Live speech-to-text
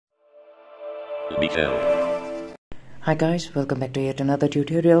Michael. Hi guys, welcome back to yet another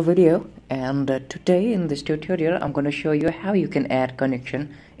tutorial video, and today in this tutorial I'm going to show you how you can add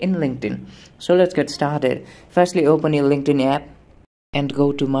connection in LinkedIn. So let's get started. Firstly, open your LinkedIn app and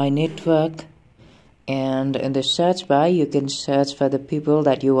go to My Network, and in the search bar you can search for the people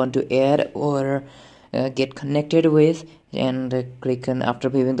that you want to add or get connected with, and click on, after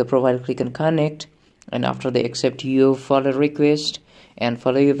viewing the profile, click on connect, and after they accept your follow request and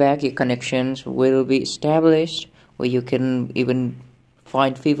follow you back, your connections will be established, or you can even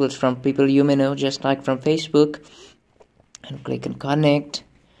find people from people you may know, just like from Facebook, and click on connect,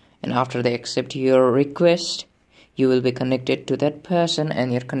 and after they accept your request you will be connected to that person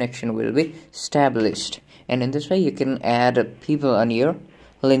and your connection will be established. And in this way you can add people on your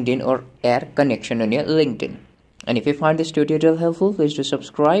LinkedIn or add connection on your LinkedIn. And if you find this tutorial helpful, please do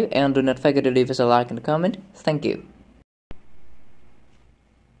subscribe and do not forget to leave us a like and comment. Thank you.